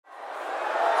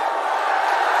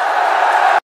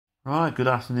Right, good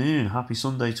afternoon. Happy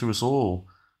Sunday to us all.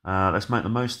 Let's make the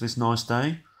most of this nice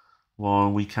day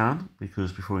while we can,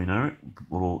 because before you know it,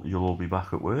 you'll all be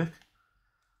back at work.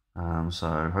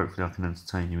 So hopefully I can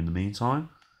entertain you in the meantime.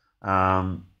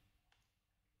 Um,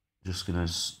 just gonna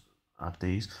add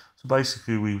these. So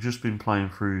basically, we've just been playing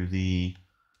through the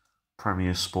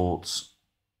Premier Sports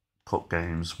Cup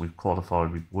games. We've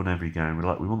qualified. We've won every game. We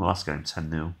won the last game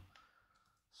 10-0,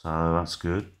 so that's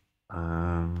good.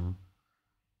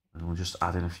 And we'll just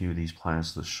add in a few of these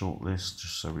players to the short list,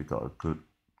 just so we've got a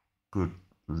good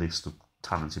list of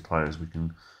talented players we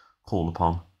can call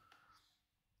upon.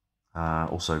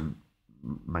 Also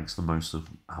makes the most of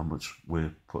how much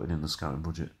we're putting in the scouting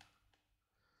budget.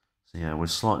 So yeah, we're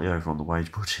slightly over on the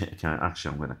wage budget. Okay,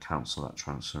 actually, I'm going to cancel that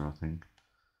transfer. I think.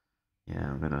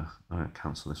 Yeah, I'm going to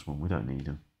cancel this one. We don't need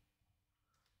him.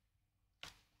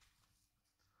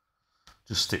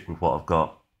 Just stick with what I've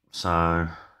got. So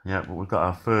yeah, but we've got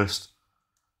our first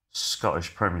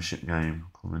Scottish Premiership game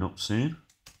coming up soon.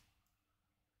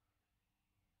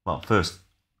 Well, first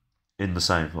in the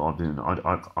same.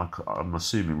 I'm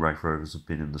assuming Raith Rovers have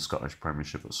been in the Scottish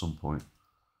Premiership at some point.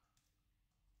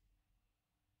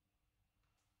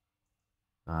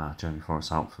 Jamie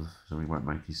Forrest out so he won't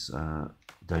make his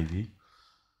debut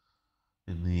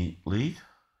in the league.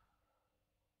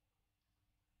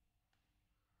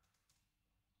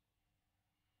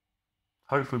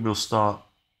 Hopefully we'll start.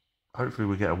 Hopefully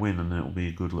we get a win and it'll be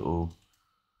a good little,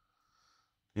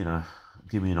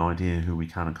 give me an idea who we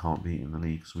can and can't beat in the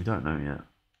league because we don't know yet.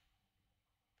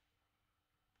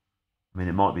 I mean,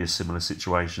 it might be a similar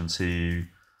situation to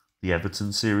the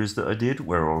Everton series that I did,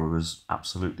 where I was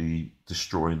absolutely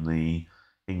destroying the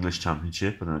English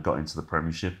Championship and then I got into the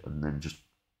Premiership and then just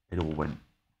it all went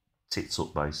tits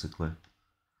up basically.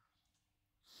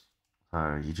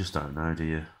 So you just don't know, do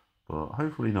you? But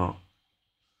hopefully not.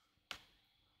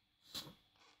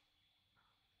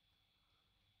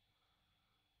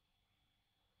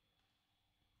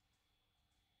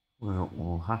 Well,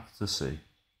 we'll have to see.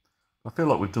 I feel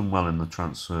like we've done well in the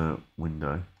transfer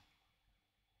window.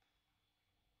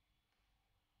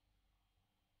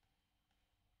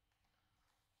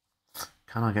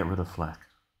 Can I get rid of Fleck?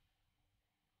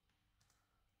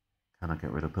 Can I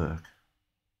get rid of Burke?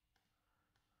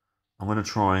 I'm going to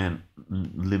try and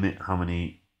limit how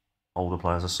many older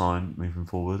players I sign moving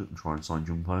forward and try and sign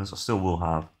young players. I still will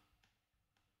have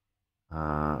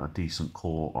a decent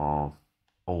core of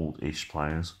old-ish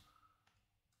players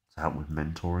to help with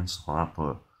mentoring stuff like that,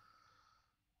 but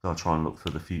gotta try and look for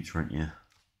the future, ain't you?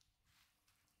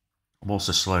 I'm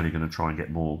also slowly going to try and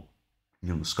get more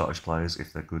young Scottish players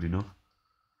if they're good enough.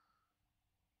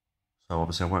 So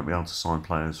obviously I won't be able to sign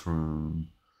players from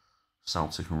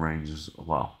Celtic and Rangers.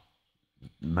 Well,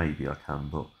 maybe I can,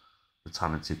 but the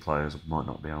talented players I might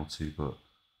not be able to. But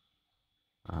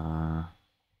I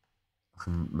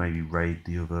can maybe raid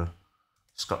the other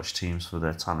Scottish teams for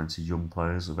their talented young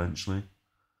players eventually.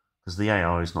 Because the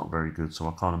AI is not very good, so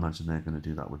I can't imagine they're going to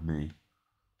do that with me.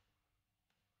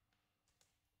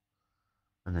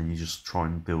 And then you just try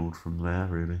and build from there,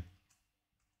 really.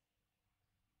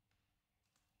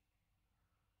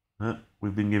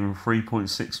 We've been given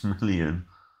 3.6 million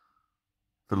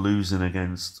for losing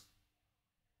against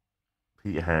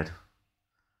Peterhead.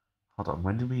 Hold on,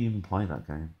 when did we even play that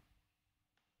game?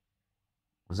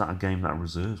 Was that a game that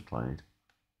reserves played?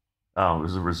 Oh, it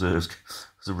was a reserves. It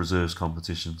was a reserves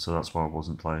competition, so that's why I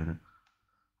wasn't playing it.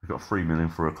 We got 3 million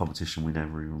for a competition we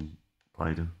never even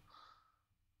played in.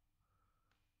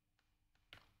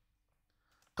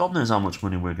 God knows how much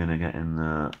money we're going to get in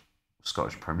the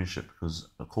Scottish Premiership because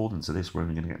according to this, we're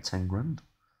only going to get 10 grand.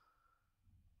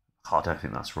 I don't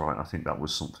think that's right. I think that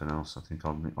was something else. I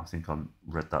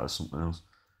read that as something else.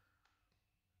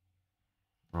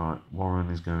 Right, Warren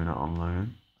is going out on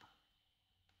loan.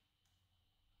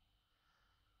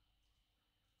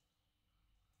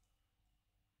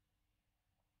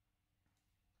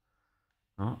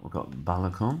 Right, we've got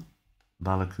Balacum,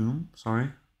 sorry,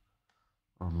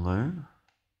 on loan.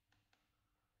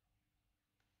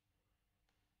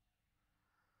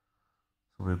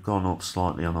 So we've gone up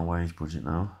slightly on our wage budget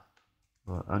now,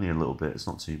 but only a little bit. It's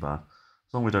not too bad.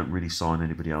 As long as we don't really sign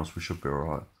anybody else, we should be all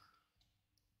right.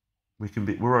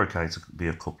 We're okay to be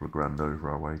a couple of grand over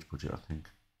our wage budget, I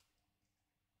think.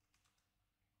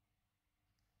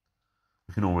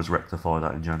 We can always rectify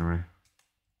that in January.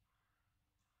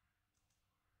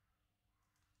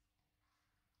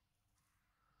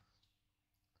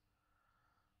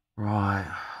 Right,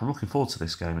 I'm looking forward to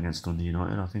this game against Dundee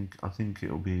United. I think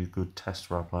it'll be a good test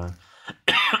for our players.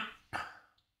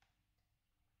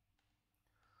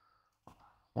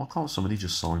 Why can't somebody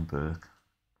just sign Burke?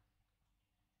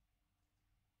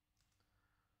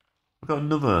 We've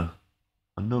got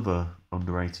another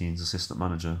under 18s assistant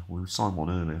manager. We signed one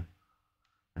earlier,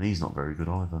 and he's not very good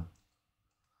either.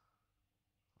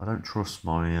 I don't trust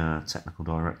my technical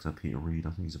director, Peter Reid. I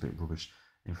think he's a bit rubbish.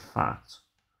 In fact,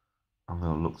 I'm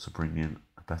going to look to bring in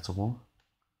a better one.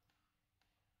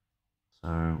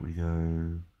 So we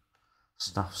go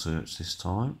staff search this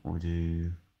time. We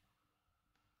do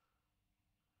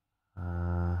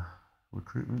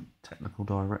recruitment, technical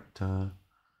director.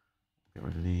 Get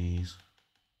rid of these.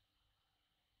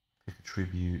 Pick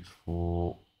attributes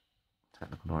for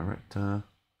technical director.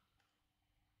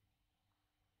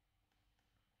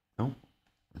 Oh,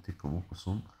 I did come up with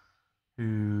some.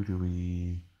 Who do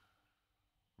we...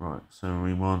 Right, so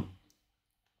we want...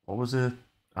 What was it?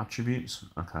 Attributes?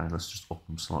 Okay, let's just up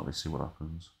them slightly, see what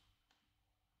happens.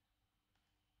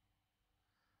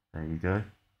 There you go.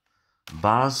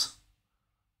 Baz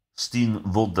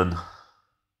Steenvoorden.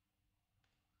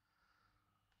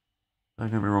 Don't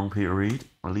get me wrong, Peter Reid.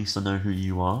 At least I know who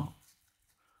you are.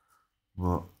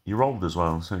 But you're old as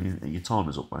well, so your time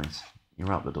is up, mate.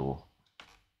 You're out the door.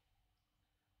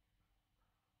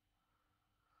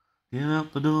 Get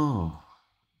out the door.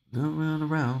 Don't run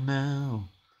around now.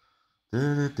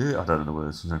 Da, da, da. I don't know the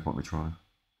words, there's no point me trying.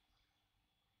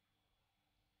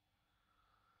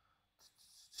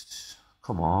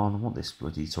 Come on, I want this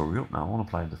bloody to hurry up now. I want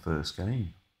to play the first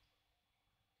game.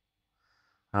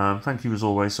 Thank you as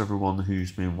always to everyone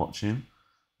who's been watching.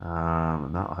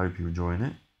 And that, I hope you're enjoying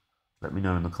it. Let me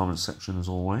know in the comments section as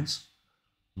always.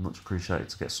 Much appreciated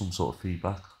to get some sort of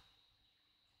feedback.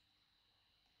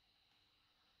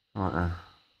 Right then,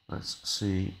 let's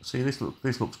see. See, this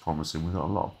looks promising. We've got a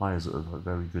lot of players that are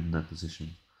very good in their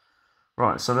position.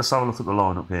 Right, so let's have a look at the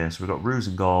lineup here. So we've got Roos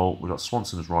in goal. We've got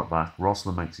Swanson as right back.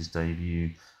 Rosler makes his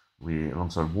debut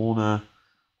alongside Warner.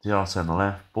 Diarte on the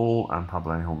left. Ball and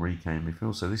Pablo Henrique in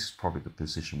midfield. So this is probably the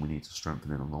position we need to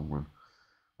strengthen in the long run.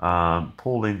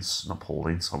 Paul Ince, not Paul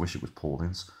Ince. I wish it was Paul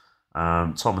Ince.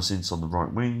 Thomas Ince on the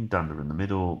right wing. Dander in the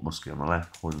middle. Muskie on the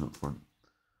left. Hoyland up front.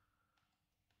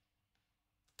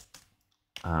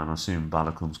 And I assume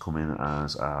Balacum's come in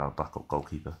as our backup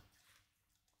goalkeeper. Have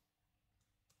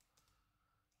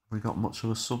we got much of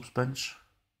a subs bench?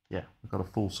 Yeah, we've got a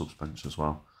full subs bench as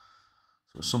well.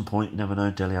 So at some point, you never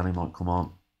know, Dele Alli might come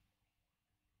on.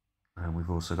 And we've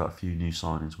also got a few new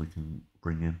signings we can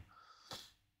bring in.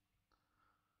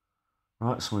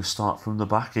 Right, so we start from the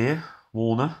back here.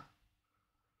 Warner.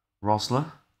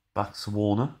 Rosler. Back to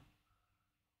Warner.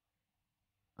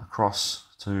 Across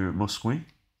to Muskie.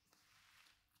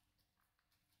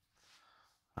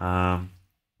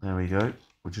 There we go.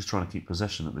 We're just trying to keep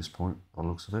possession at this point, by the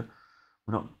looks of it.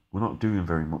 We're not doing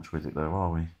very much with it though,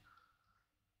 are we?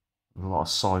 A lot of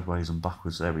sideways and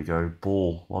backwards. There we go.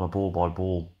 Ball. A lot of ball by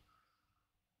ball.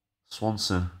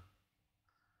 Swanson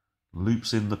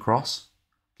loops in the cross.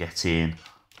 Get in.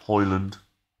 Hoyland.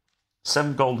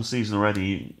 7 goals this season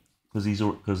already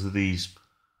because of these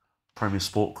Premier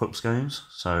Sport Cups games.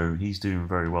 So he's doing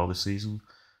very well this season.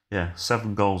 Yeah,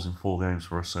 7 goals in 4 games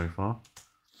for us so far.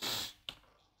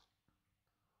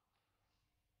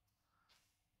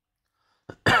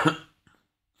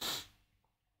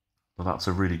 But that's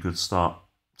a really good start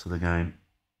to the game.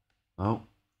 Oh,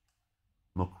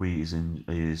 Mukwi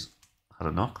is had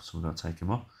a knock, so we're going to take him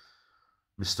off.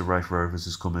 Mr. Raith Rovers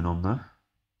is coming on there.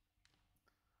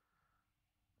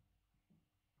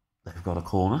 They've got a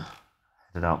corner,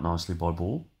 headed out nicely by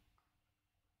Ball.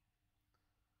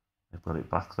 They've got it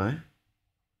back though.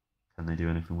 Can they do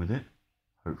anything with it?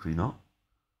 Hopefully not.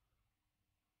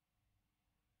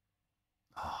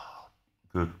 Oh,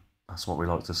 good. That's what we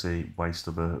like to see. Waste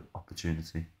of an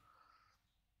opportunity.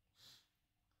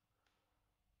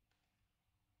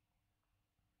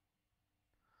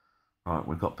 Right,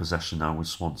 we've got possession now with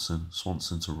Swanson.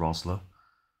 Swanson to Rosler.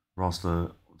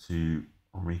 Rosler to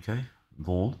Enrique.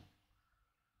 Vaughan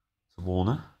to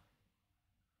Warner.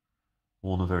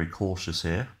 Warner very cautious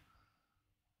here.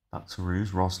 Back to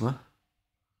Roos. Rosler.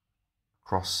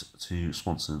 Cross to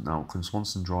Swanson. Now, can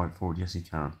Swanson drive forward? Yes, he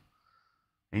can.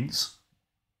 Ince.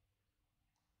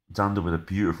 Dander with a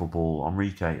beautiful ball.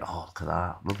 Enrique. Oh, look at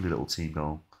that. Lovely little team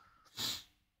goal.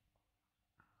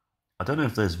 I don't know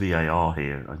if there's VAR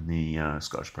here in the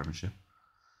Scottish Premiership.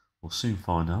 We'll soon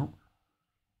find out.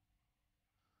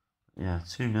 Yeah,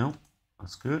 2-0.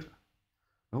 That's good.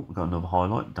 Oh, we've got another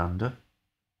highlight. Dander.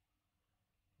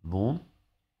 Vaughan.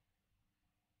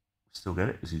 Still get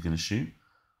it. Is he going to shoot?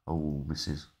 Oh,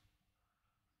 misses.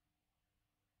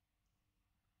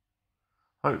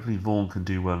 Hopefully Vaughan can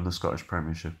do well in the Scottish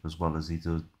Premiership as well as he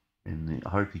did in the... I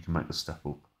hope he can make the step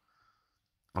up.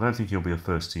 I don't think he'll be a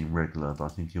first team regular, but I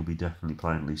think he'll be definitely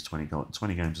playing at least 20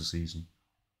 games a season.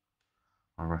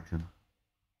 I reckon.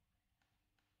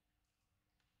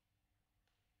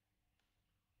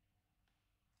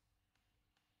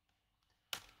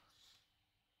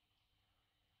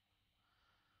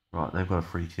 Right, they've got a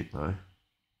free kick though.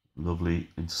 Lovely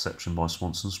interception by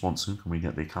Swanson. Swanson, can we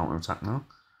get the counter attack now?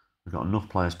 We've got enough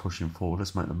players pushing forward.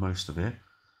 Let's make the most of it.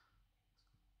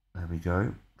 There we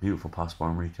go. Beautiful pass by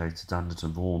Enrique to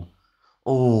Danderton. Vaughan.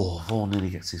 Oh, Vaughan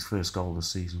nearly gets his first goal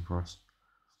this season for us.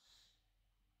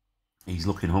 He's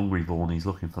looking hungry, Vaughan. He's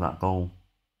looking for that goal.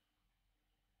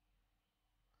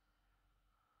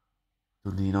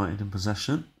 Dundee United in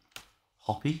possession.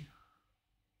 Hoppy.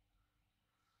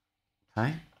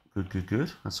 Okay. Good, good,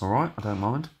 good. That's all right. I don't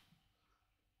mind.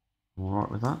 I'm all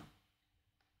right with that.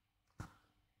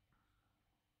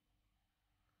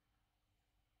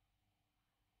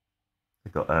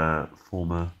 They've got a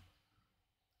former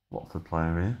Watford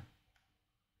player here.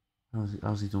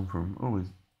 How's he done for him? Oh, he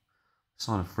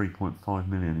signed a 3.5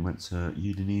 million. He went to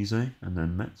Udinese and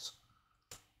then Metz.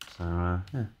 So,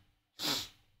 yeah.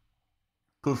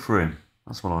 Good for him.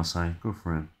 That's what I say. Good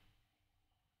for him.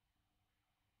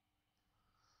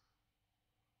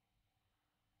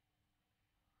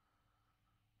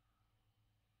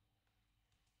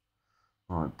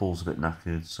 Right, ball's a bit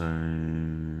knackered,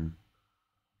 so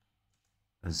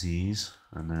Aziz,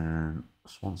 and then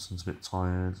Swanson's a bit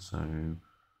tired, so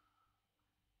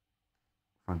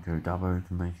Franco Dabo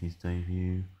can make his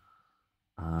debut.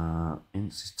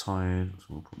 Ince is tired, so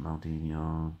we'll put Maldini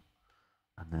on,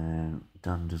 and then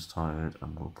Dander's tired,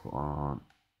 and we'll put on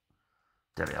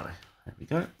Dele Alli. There we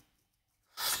go.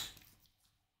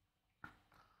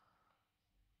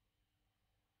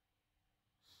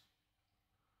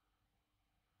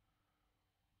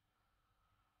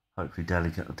 Hopefully Dele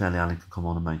Alli can come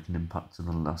on and make an impact in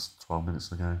the last 12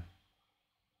 minutes ago.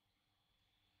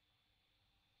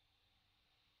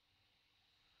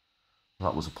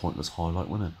 That was a pointless highlight,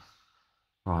 wasn't it?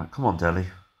 Right, come on, Dele.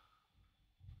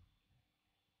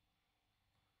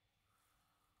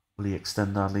 Will he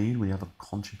extend our lead? Will he have a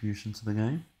contribution to the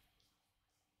game?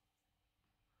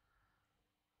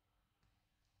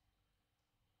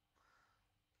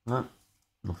 No,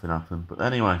 nothing happened. But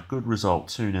anyway, good result,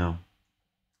 2-0.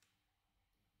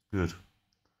 Good. That's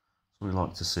what we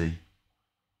like to see.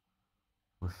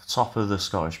 We're top of the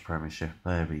Scottish Premiership.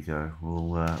 There we go.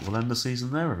 We'll end the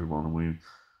season there, everyone, and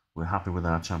we're happy with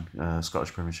our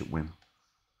Scottish Premiership win.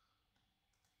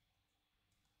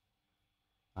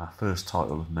 Our first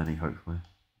title of many, hopefully.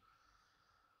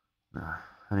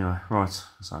 Anyway, right,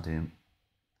 that's our team.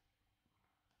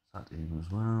 That team as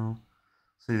well.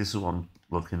 See, this is what I'm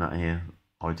looking at here.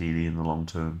 Ideally, in the long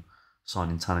term,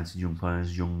 signing talented young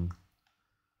players,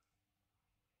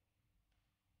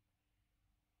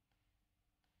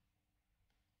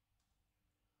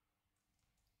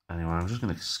 Anyway, I'm just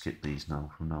going to skip these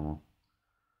now from now on.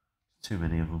 Too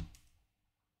many of them.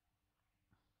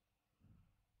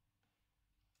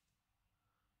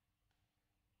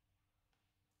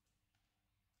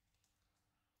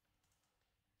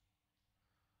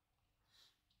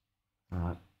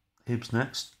 Alright, Hibs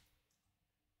next.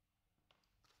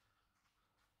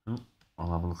 Oh,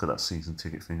 I'll have a look at that season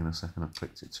ticket thing in a second. I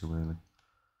clicked it too early.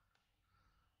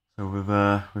 So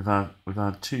we've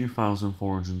had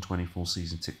 2,424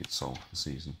 season tickets sold this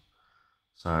season.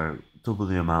 So double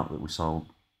the amount that we sold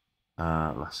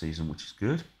last season, which is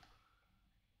good.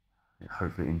 It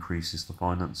hopefully increases the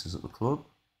finances at the club.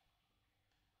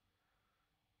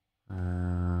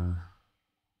 Can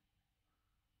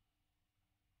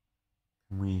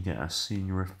we get a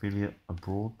senior affiliate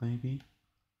abroad, maybe?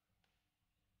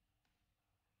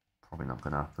 Probably not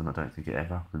going to happen. I don't think it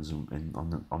ever happens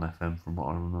on FM from what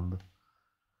I remember.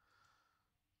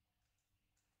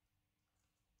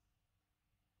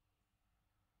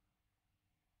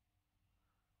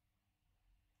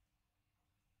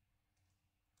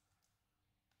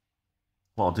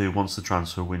 What I'll do once the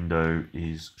transfer window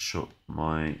is shut,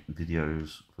 my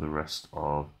videos for the rest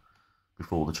of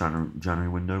before the January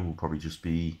window will probably just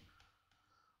be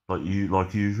like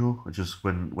usual. I just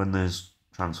when there's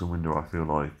transfer window, I feel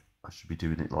like I should be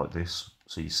doing it like this,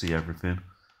 so you see everything,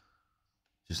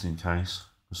 just in case.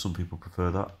 Some people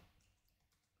prefer that.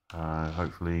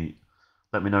 Hopefully,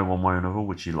 let me know one way or another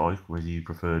which you like. Whether you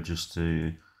prefer just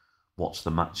to watch the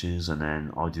matches and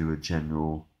then I do a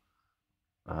general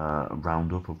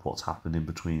roundup of what's happened in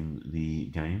between the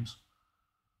games,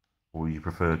 or you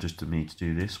prefer just to me to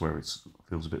do this where it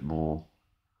feels a bit more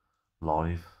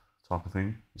live type of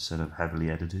thing instead of heavily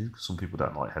edited. Some people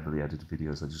don't like heavily edited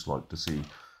videos; they just like to see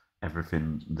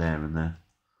everything there and there.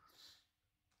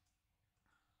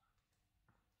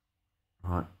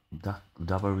 Right,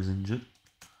 Dabo is injured.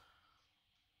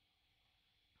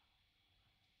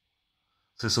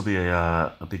 This will be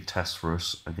a big test for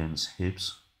us against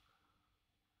Hibs.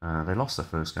 They lost their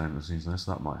first game of the season,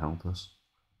 so that might help us.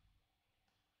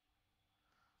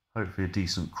 Hopefully a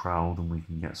decent crowd and we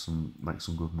can make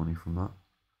some good money from that.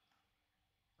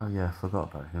 Oh yeah, I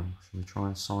forgot about him. Should we try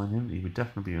and sign him? He would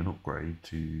definitely be an upgrade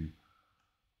to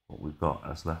what we've got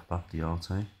as left back,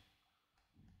 Diarte.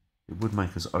 It would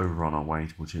make us over on our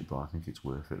wage budget, but I think it's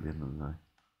worth it at the end of the day.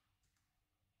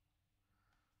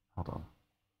 Hold on.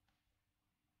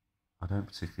 I don't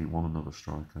particularly want another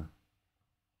striker.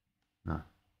 No.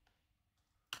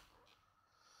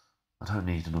 I don't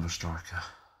need another striker.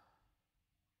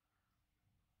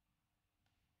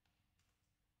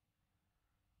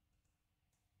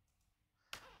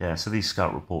 Yeah, so these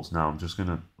scout reports now, I'm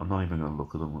not even gonna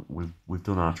look at them. We've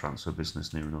done our transfer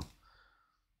business near enough.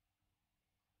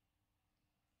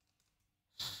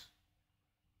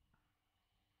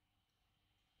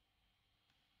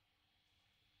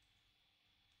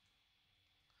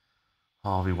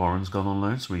 Harvey Warren's gone on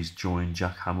loan, so he's joined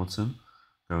Jack Hamilton,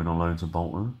 going on loan to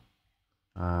Bolton.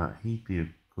 He'd be a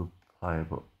good player,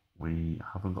 but we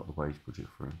haven't got the wage budget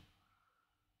for him.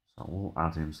 So we'll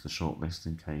add him to the shortlist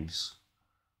in case.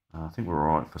 I think we're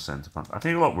alright for centre-back. I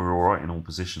think we're alright in all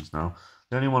positions now.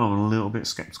 The only one I'm a little bit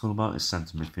sceptical about is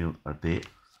centre midfield a bit.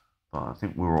 But I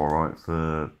think we're alright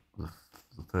for the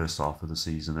first half of the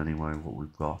season anyway, what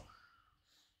we've got.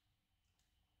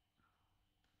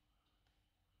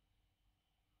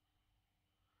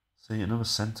 See, another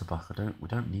centre-back. We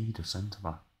don't need a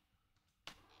centre-back.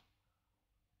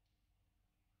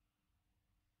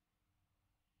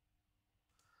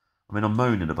 I mean, I'm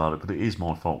moaning about it, but it is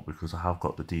my fault because I have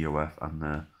got the DOF and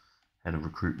the head of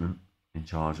recruitment in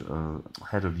charge,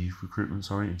 head of youth recruitment,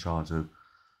 sorry, in charge of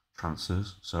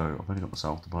transfers. So I've only got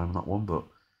myself to blame on that one, but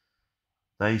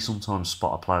they sometimes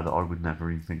spot a player that I would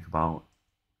never even think about.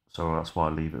 So that's why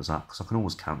I leave it as that, because I can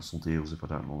always cancel deals if I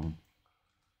don't want them.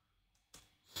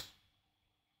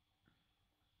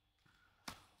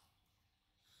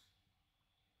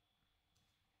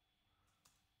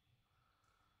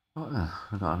 Right then,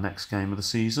 we've got our next game of the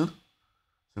season. So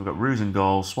we've got Roos in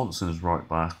goal, Swanson as right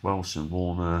back, Welsh and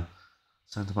Warner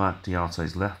centre back,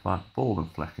 Diarte's left back, Ball and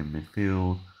Fleck in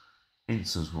midfield,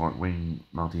 Ince as right wing,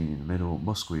 Maldini in the middle,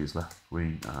 Musqui as left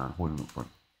wing, and Hoyland up front.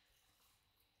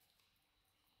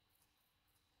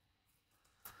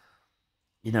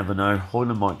 You never know.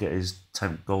 Hoyland might get his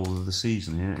 10th goal of the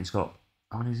season here. He's got,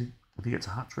 how many is he? If he gets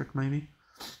a hat-trick maybe?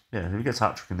 Yeah, if he gets a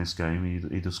hat-trick in this game,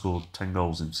 he'd have scored 10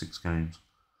 goals in 6 games.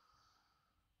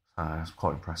 That's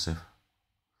quite impressive.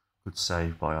 Good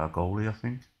save by our goalie, I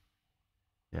think.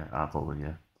 Yeah, our goalie,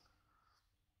 yeah.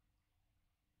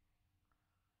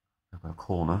 A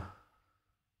corner.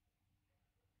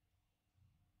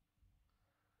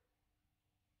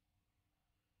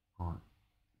 Right.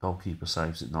 Goalkeeper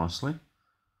saves it nicely.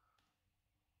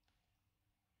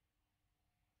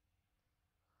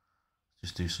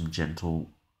 Just do some gentle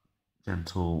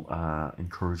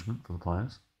encouragement for the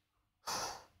players.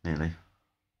 Nearly.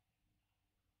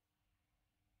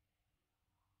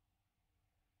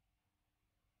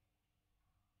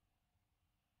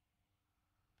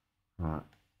 Right,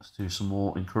 let's do some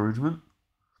more encouragement.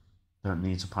 Don't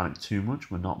need to panic too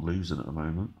much. We're not losing at the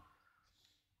moment.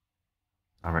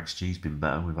 Our XG's been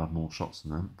better. We've had more shots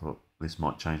than them, but this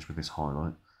might change with this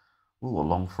highlight. Oh, a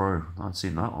long throw. I hadn't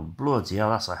seen that one. Bloody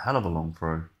hell, that's a hell of a long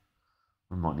throw.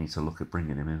 We might need to look at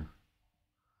bringing him in.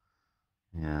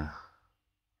 Yeah.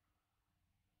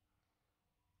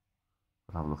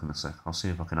 I'll have a look in a sec. I'll see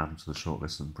if I can add him to the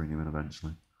shortlist and bring him in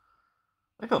eventually.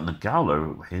 They got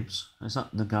Nagalo at Hibs. Is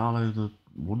that Nagalo the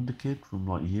wonderkid from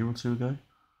like a year or two ago?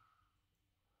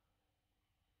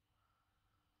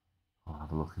 I'll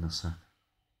have a look in a sec.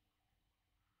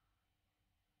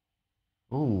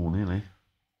 Oh, nearly.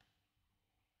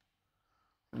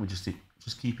 I think we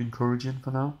just keep encouraging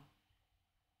for now.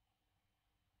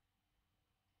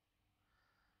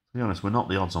 To be honest, we're not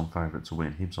the odds-on favourite to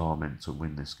win. Hibs are meant to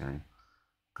win this game.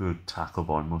 Good tackle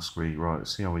by Musqui. Right,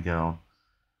 let's see how we get on.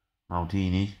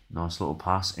 Maldini, nice little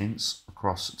pass. Ince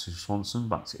across to Swanson,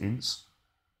 back to Ince.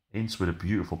 Ince with a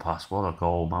beautiful pass. What a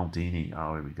goal, Maldini.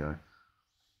 Oh, here we go.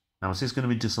 Now, is this going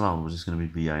to be disallowed or is this going to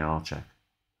be VAR check?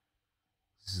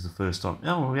 This is the first time.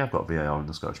 Oh, well, we have got VAR in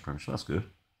the Scottish Premiership. That's good.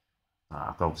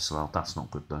 Goal disallowed. That's not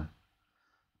good though.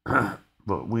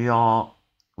 But we are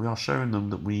showing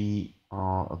them that we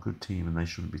are a good team and they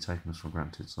shouldn't be taking us for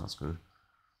granted. So that's good.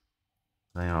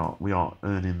 We are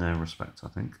earning their respect, I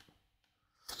think.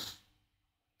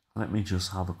 Let me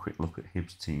just have a quick look at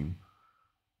Hibs' team.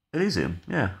 It is him,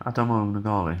 yeah, Adamo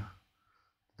Nagali. Did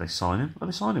they sign him? Oh,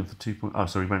 they signed him for 2 points. Oh,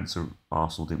 so he went to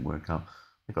Arsenal, didn't work out.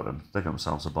 They got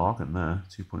themselves a bargain there.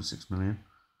 2.6 million.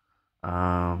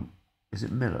 Is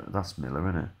it Miller? That's Miller,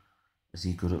 isn't it? Is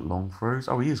he good at long throws?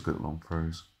 Oh, he is good at long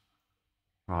throws.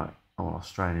 Right. Oh,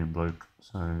 Australian bloke.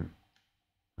 So,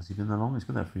 has he been there long? He's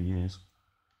been there for years.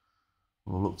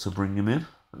 We'll look to bring him in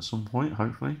at some point,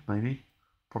 hopefully, maybe.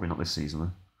 Probably not this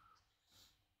season,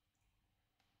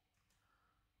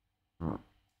 though. Right.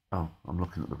 Oh, I'm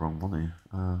looking at the wrong one here.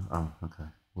 Oh, okay.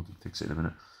 We'll fix it in a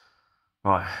minute.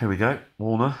 Right, here we go.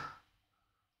 Warner.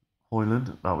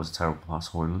 Hoyland. That was a terrible pass,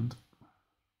 Hoyland.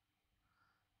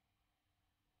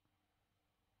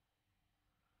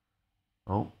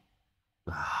 Oh.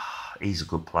 He's a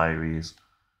good player, he is.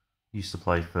 He used to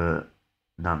play for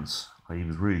Nantes. He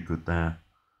was really good there.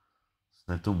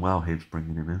 So they've done well, Hibs,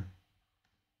 bringing him in.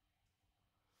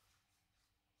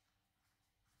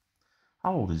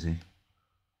 How old is he?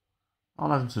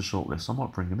 I'll add him to the shortlist. I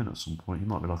might bring him in at some point. He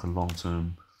might be like a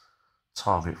long-term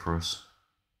target for us.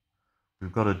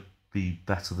 We've got to be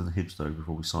better than Hibs, though,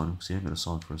 before we sign him, because he ain't going to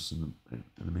sign for us in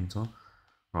the meantime.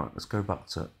 Right, let's go back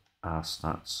to our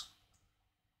stats.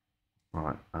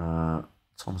 Right,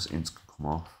 Thomas Ince can come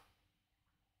off.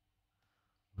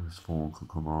 Lewis Vaughan can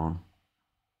come on.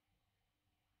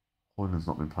 Hoyland's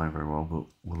not been playing very well, but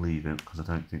we'll leave it, because I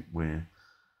don't think we're...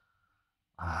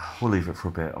 we'll leave it for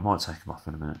a bit. I might take him off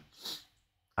in a minute.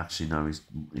 Actually, no,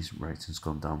 his rating's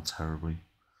gone down terribly.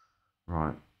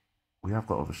 Right, we have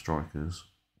got other strikers,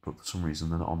 but for some reason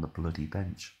they're not on the bloody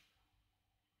bench.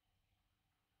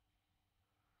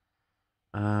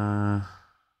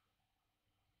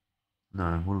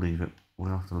 No, we'll leave it. We'll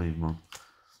have to leave them on.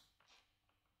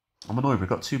 I'm annoyed. We've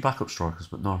got two backup strikers,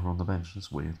 but neither on the bench. That's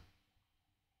weird.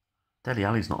 Dele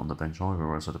Alli's not on the bench either,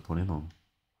 or else I'd have put him on.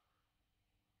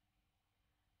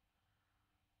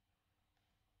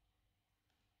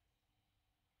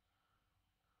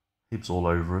 Hibs all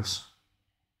over us.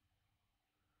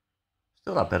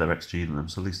 Still had better XG than them,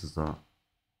 so at least there's that.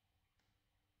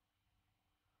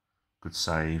 Good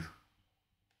save.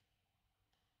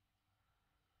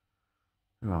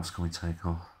 Who else can we take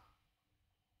off?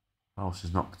 Welsh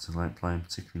is not playing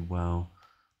particularly well.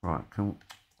 Right,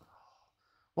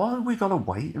 why have we got to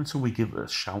wait until we give a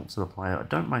shout to the player? It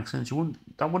don't make sense. That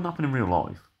wouldn't happen in real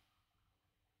life.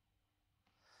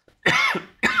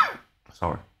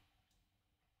 Sorry.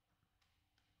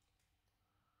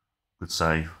 Good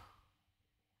save.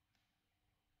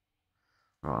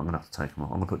 Right, I'm going to have to take him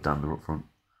off. I'm going to put Dander up front.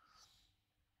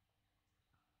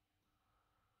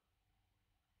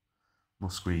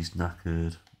 Musgrie's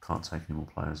knackered. Can't take any more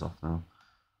players off now.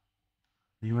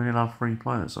 Are you only allowed 3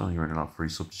 players? Oh, you're only allowed 3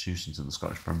 substitutions in the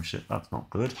Scottish Premiership. That's not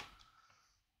good.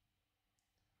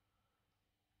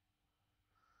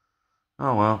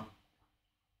 Oh well.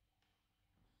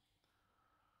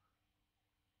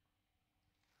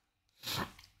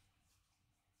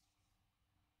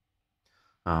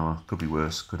 Oh well, could be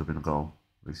worse. Could have been a goal.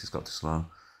 At least it's got to slow.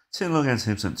 2-0 against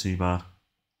him isn't too bad.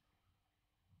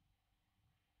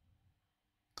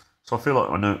 So I feel like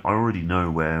I already know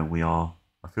where we are.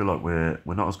 I feel like we're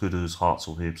not as good as Hearts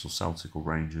or Hibs or Celtic or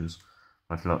Rangers.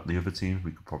 I feel like the other teams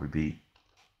we could probably beat.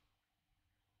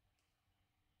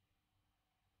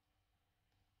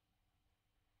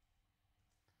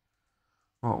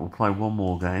 Right, we'll play one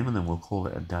more game and then we'll call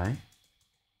it a day.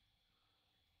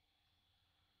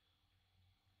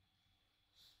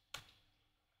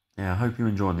 Yeah, I hope you're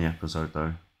enjoying the episode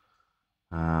though.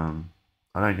 I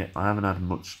haven't had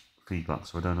much feedback,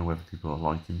 so I don't know whether people are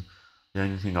liking. The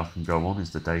only thing I can go on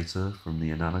is the data from the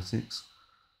analytics.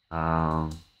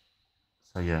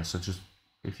 So yeah, so just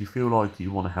if you feel like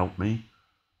you want to help me,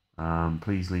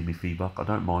 please leave me feedback. I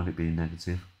don't mind it being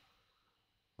negative.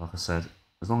 Like I said,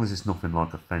 as long as it's nothing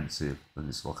like offensive and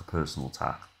it's like a personal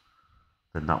attack,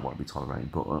 then that won't be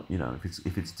tolerated. But you know,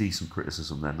 if it's decent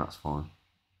criticism, then that's fine.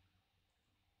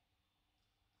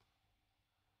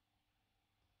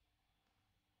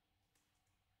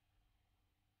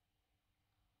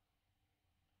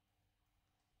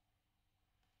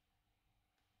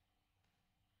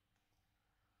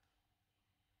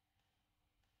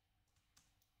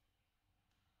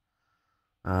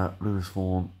 Lewis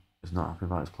Vaughan is not happy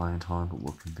about his playing time, but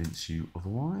will convince you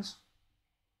otherwise.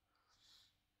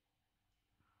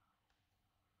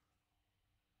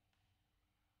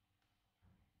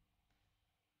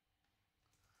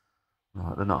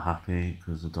 Right, they're not happy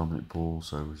because the dominant ball,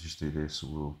 so we'll just do this.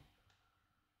 We'll.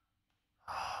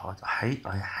 I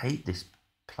hate this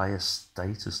player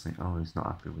status thing. Oh, he's not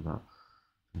happy with that.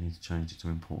 We need to change it to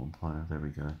important player. There we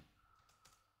go.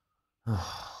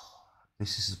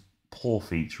 This is a poor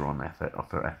feature on for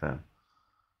FM.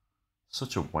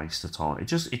 Such a waste of time. It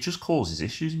just causes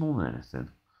issues more than anything.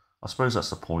 I suppose that's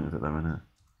the point of it, though, isn't it?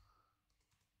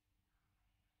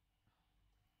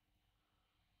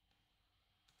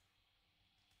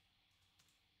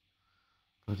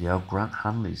 Bloody hell, Grant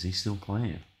Hanley, is he still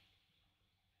playing?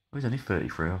 Oh, he's only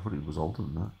 33, I thought he was older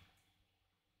than that.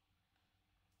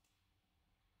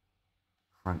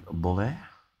 Frank Bullet.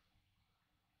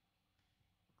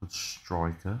 Good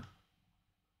striker.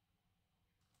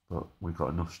 But we've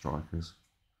got enough strikers.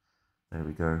 There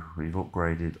we go. We've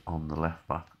upgraded on the left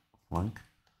back flank.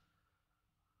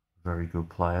 Very good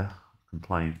player. Can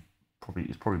play.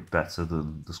 He's probably better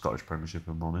than the Scottish Premiership, if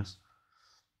I'm honest.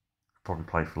 Probably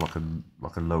play for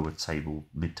like a lower table,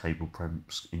 mid-table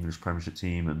English Premiership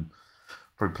team, and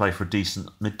probably play for a decent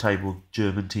mid-table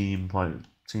German team, like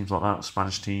teams like that,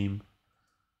 Spanish team.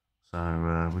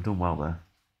 So we've done well there.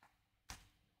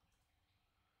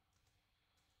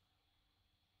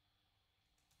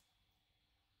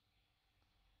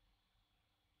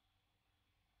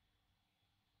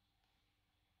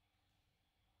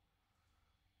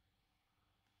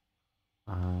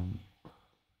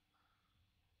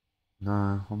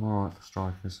 No, I'm alright for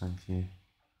strikers, thank you.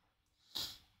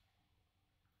 It's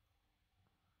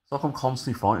like I'm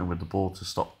constantly fighting with the board to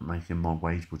stop making my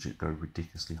wage budget go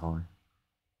ridiculously high.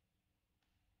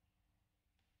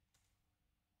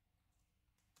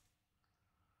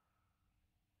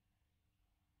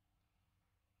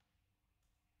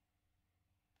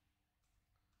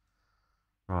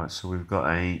 Right, so we've got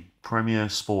a Premier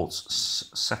Sports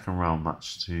second round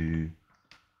match to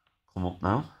come up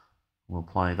now. We'll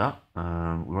play that.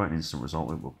 We won't instant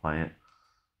result it, we'll play it.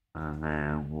 And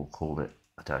then we'll call it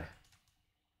a day.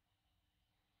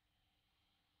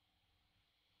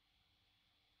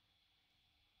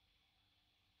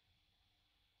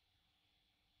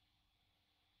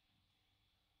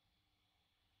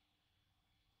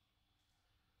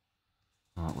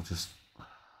 Right,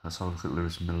 let's have a look at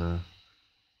Lewis Miller.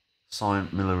 Sign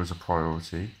Miller as a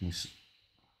priority. Can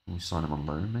we sign him on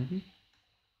loan, maybe?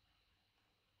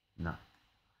 No.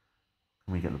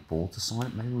 Can we get the board to sign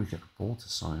it? Maybe we get the board to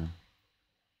sign him.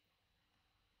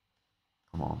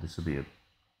 Come on, this will be a...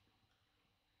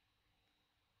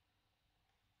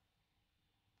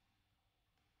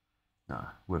 Nah,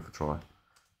 worth a try.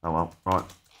 Oh well, right.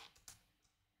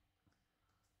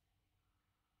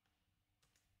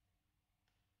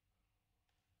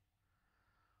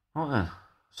 Right then.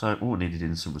 So, we needed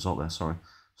instant result there, sorry.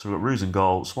 So we've got Roos in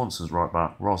goal, Swanson's right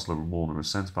back, Rosler and Warner as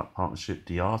centre back partnership,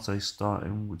 Diarte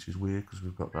starting, which is weird because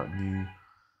we've got that new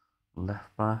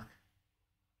left back.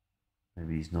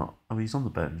 Maybe he's not. Oh, he's on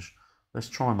the bench. Let's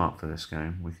try him out for this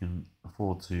game. We can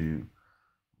afford to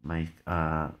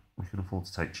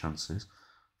take chances.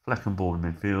 Fleckenball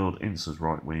in midfield, Ince's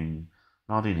right wing,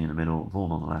 Nardini in the middle,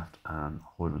 Vaughan on the left, and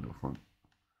Hoyland up front.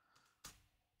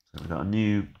 So we've got a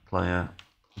new player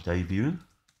debuting.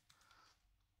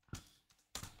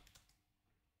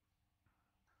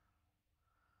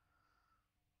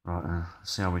 Right,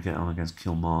 let's see how we get on against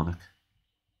Kilmarnock.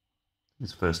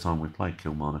 It's the first time we played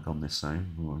Kilmarnock on this save, I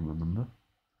remember.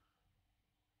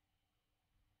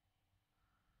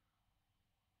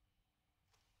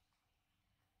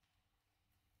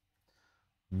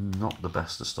 Not the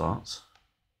best of starts.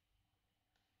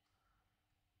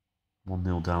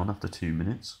 1-0 down after 2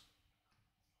 minutes.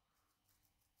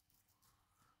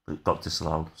 But it got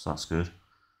disallowed, so that's good.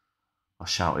 I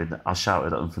shouted at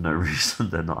them for no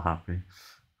reason. They're not happy.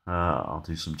 I'll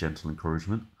do some gentle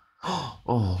encouragement.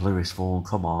 Oh, Lewis Vaughan,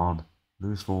 come on.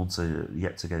 Lewis Vaughan's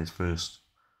yet to get his first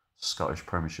Scottish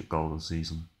Premiership goal of the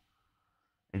season.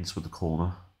 Ince with the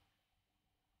corner.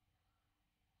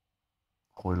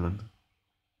 Hoyland.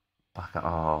 Back at...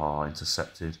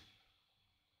 intercepted.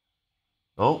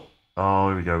 Oh,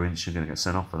 here we go, Ince. You're going to get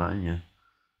sent off for that, aren't you?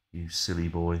 You silly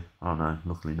boy. Oh no,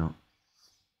 luckily not.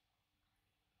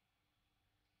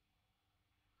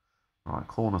 Right,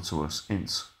 corner to us.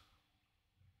 Ince.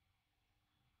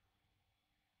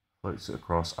 Floats it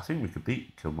across. I think we could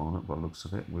beat Kilmarnock by the looks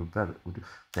of it. We're better.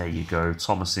 There you go.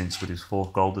 Thomas Ince with his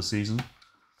 4th goal this season.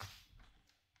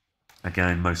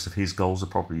 Again, most of his goals are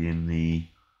probably in the...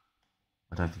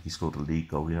 I don't think he scored a league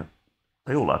goal yet.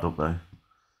 They all add up though.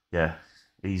 Yeah,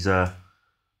 he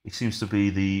seems to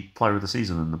be the player of the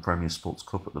season in the Premier Sports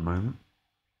Cup at the moment.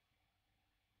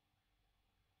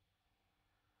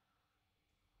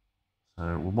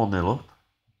 So we're 1-0 up.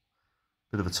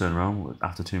 Bit of a turnaround.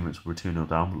 After 2 minutes, we're 2-0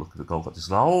 down. But look at the goal got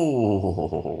disallowed.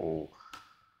 Oh!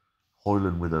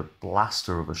 Hoyland with a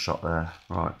blaster of a shot there.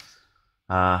 Right.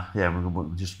 Yeah,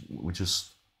 we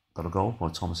just got a goal by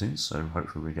Thomas Ince, so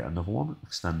hopefully we get another one,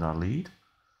 extend our lead,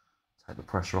 take the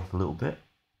pressure off a little bit.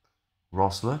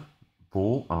 Rosler,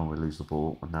 ball. Oh, we lose the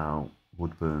ball, and now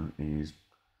Woodburn is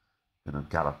going to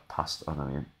gallop past. Oh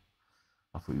no,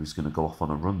 I thought he was going to go off on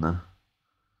a run then.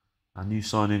 Our new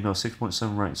signing got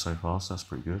 6.7 rate so far, so that's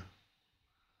pretty good.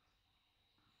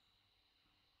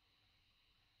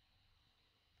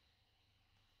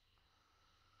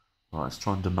 Right, let's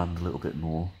try and demand a little bit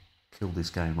more. Kill this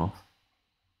game off.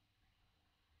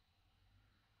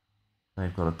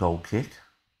 They've got a goal kick.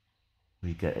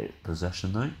 We get it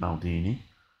possession though. Maldini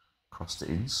across to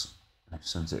Ince.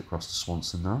 Sends it across to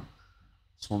Swanson now.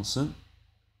 Swanson.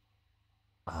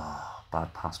 Ah,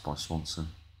 bad pass by Swanson.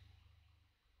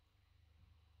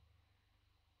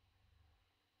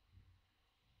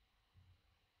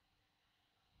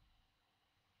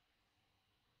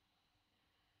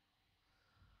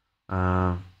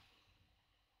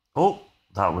 Oh,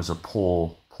 that was a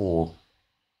poor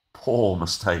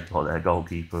mistake by their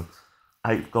goalkeeper.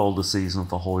 8th goal of the season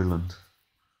for Hoyland.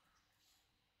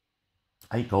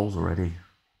 8 goals already.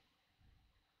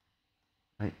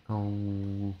 8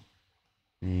 goals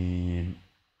in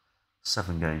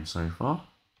 7 games so far.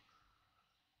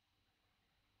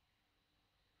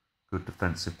 Good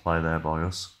defensive play there by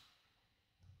us.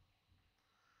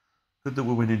 Good that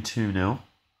we're winning 2-0.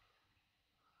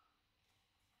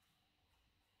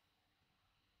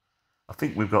 I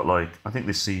think we've got I think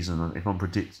this season, if I'm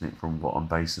predicting it from what I'm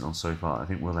basing it on so far, I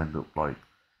think we'll end up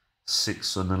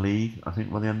 6th in the league, I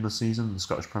think, by the end of the season, the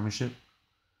Scottish Premiership.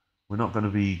 We're not going to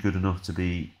be good enough to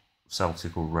beat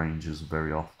Celtic or Rangers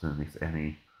very often, if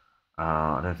any.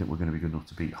 I don't think we're going to be good enough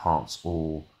to beat Hearts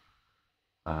or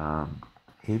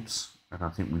Hibs. And I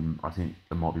think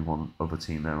there might be one other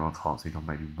team there. I can't think of,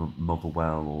 maybe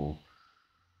Motherwell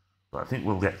But I think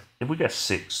if we get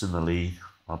 6th in the league,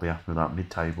 I'll be happy with that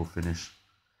mid-table finish.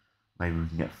 Maybe we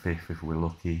can get 5th if we're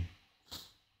lucky.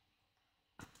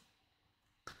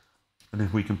 And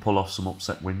if we can pull off some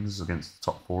upset wins against the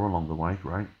top 4 along the way,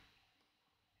 great.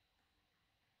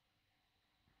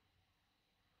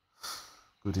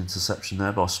 Good interception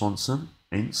there by Swanson.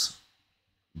 Ince.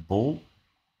 Ball.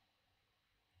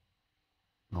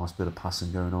 Nice bit of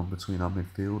passing going on between our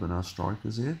midfield and our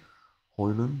strikers here.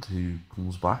 Hoyland, who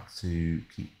comes back to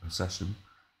keep possession.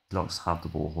 He likes to have the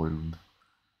ball, Hoyland.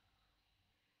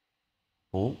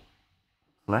 Ball.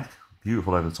 Fleck.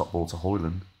 Beautiful over the top ball to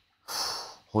Hoyland.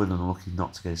 Hoyland lucky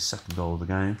not to get his 2nd goal of the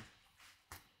game.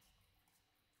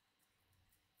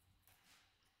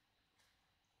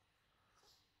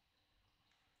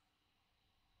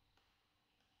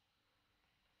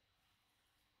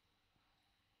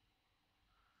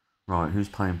 Right, who's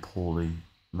playing poorly?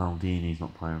 Maldini's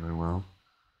not playing very well.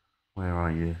 Where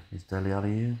are you? Is Dele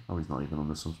Alli here? Oh, he's not even on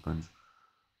the suspension.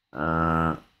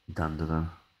 Danderden.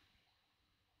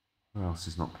 Who else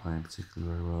is not playing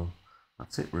particularly very well?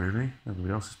 That's it, really.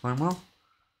 Everybody else is playing well.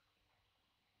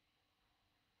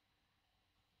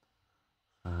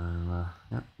 So,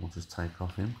 yeah, we'll just take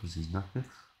off him because he's knackered.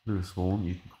 Lewis Vaughan,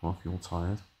 you can come off, you're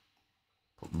tired.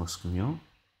 Put Muscovy on.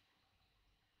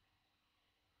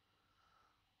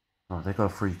 Right, they got a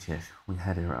free kick. We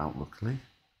header it out, luckily.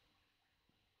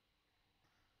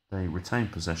 They retain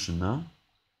possession now.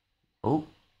 Oh,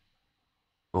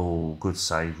 good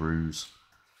save, Ruse.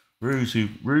 Ruse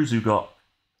who got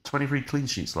 23 clean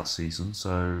sheets last season,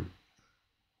 so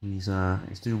he's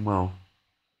doing well.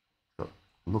 But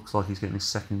looks like he's getting his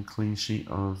 2nd clean sheet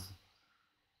of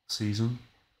the season,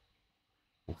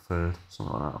 or 3rd,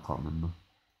 something like that. I can't remember.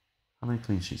 How many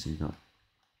clean sheets has he got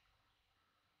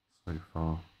so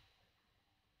far?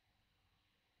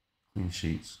 Clean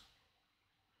sheets.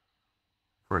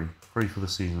 3 for the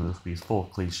season. This will be his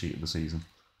 4th clean sheet of the season,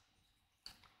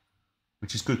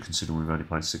 which is good considering we've only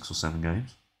played 6 or 7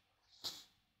 games.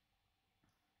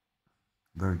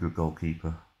 Very good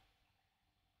goalkeeper.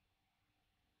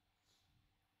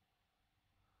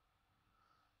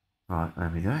 Right,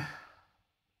 there we go.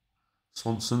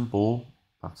 Swanson, ball,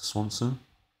 back to Swanson.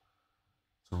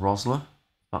 To Rosler,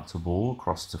 back to ball,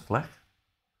 across to Fleck.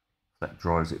 Fleck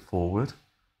drives it forward.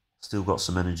 Still got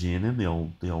some energy in him, the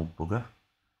old bugger.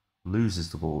 Loses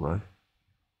the ball though.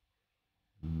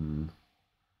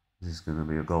 Is this going to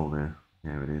be a goal there?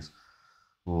 Yeah, it is.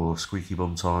 Oh, squeaky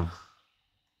bum time.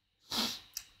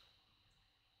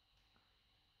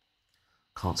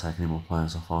 Can't take any more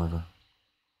players off either.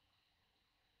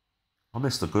 I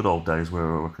miss the good old days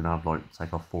where we can have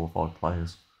take off 4 or 5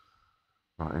 players.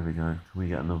 Right, here we go. Can we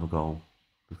get another goal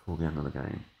before the end of the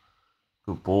game?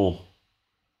 Good ball.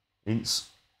 Ince.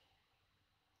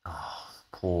 Oh,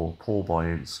 poor by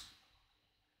Ince.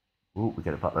 Oh, we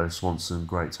get it back though. Swanson,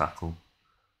 great tackle.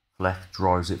 Fleck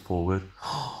drives it forward.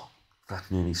 Fleck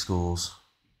nearly scores.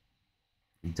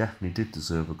 He definitely did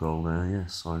deserve a goal there,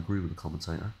 yes, I agree with the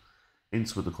commentator.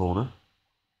 Ince with the corner.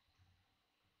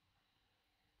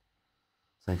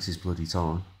 Takes his bloody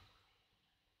time.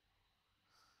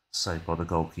 Saved by the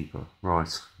goalkeeper.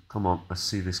 Right, come on, let's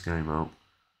see this game out.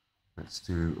 Let's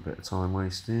do a bit of time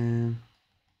wasting.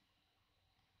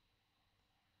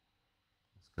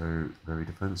 Let's go very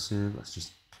defensive. Let's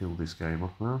just kill this game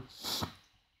off now.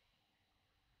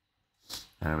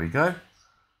 There we go.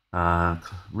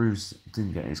 Roos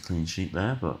didn't get his clean sheet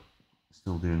there, but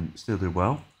still doing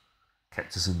well.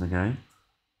 Kept us in the game.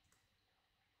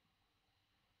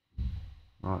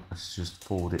 Right, let's just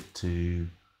forward it to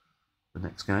the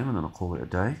next game and then I'll call it a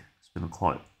day. It's been a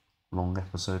quite long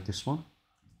episode, this one.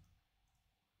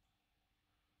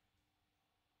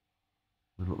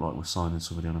 We look like we're signing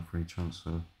somebody on a free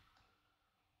transfer.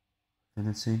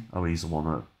 Affinity. Oh, he's the one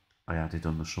that I added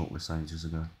on the shortlist ages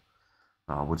ago.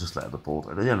 No, we'll just let the board.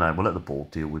 Yeah, no, we'll let the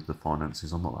board deal with the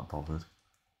finances. I'm not that bothered.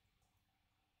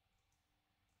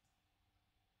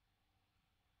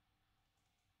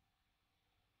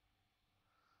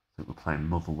 I think we're playing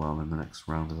Motherwell in the next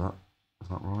round of that. Is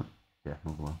that right? Yeah,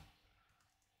 Motherwell.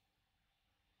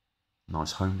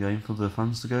 Nice home game for the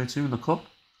fans to go to in the cup.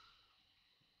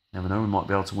 Never know, we might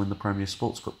be able to win the Premier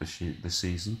Sports Cup this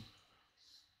season.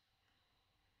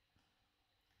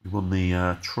 We won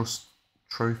the Trust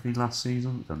Trophy last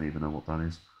season. Don't even know what that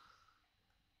is.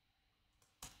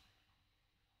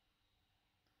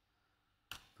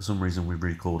 For some reason we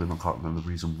recalled him. I can't remember the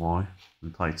reason why. We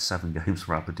played 7 games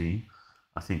for Aberdeen.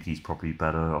 I think he's probably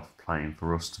better off playing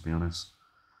for us, to be honest.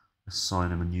 Let's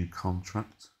sign him a new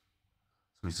contract.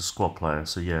 So he's a squad player.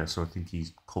 So yeah, so I think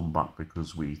he's come back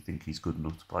because we think he's good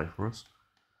enough to play for us.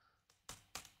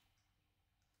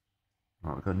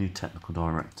 Right, we've got a new technical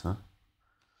director.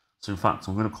 So in fact,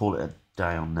 I'm going to call it a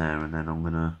day on there, and then I'm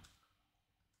going to,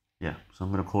 so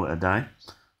I'm going to call it a day.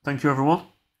 Thank you, everyone.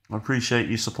 I appreciate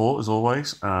your support as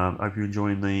always. I hope you're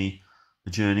enjoying the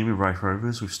journey with Raith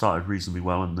Rovers. We've started reasonably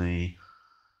well in the,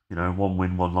 1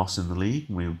 win, 1 loss in the league.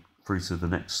 We're through to the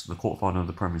quarterfinal of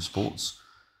the Premier Sports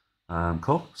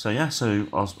Cup. So yeah,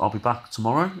 I'll be back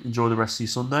tomorrow. Enjoy the rest of your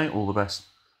Sunday. All the best.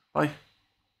 Bye.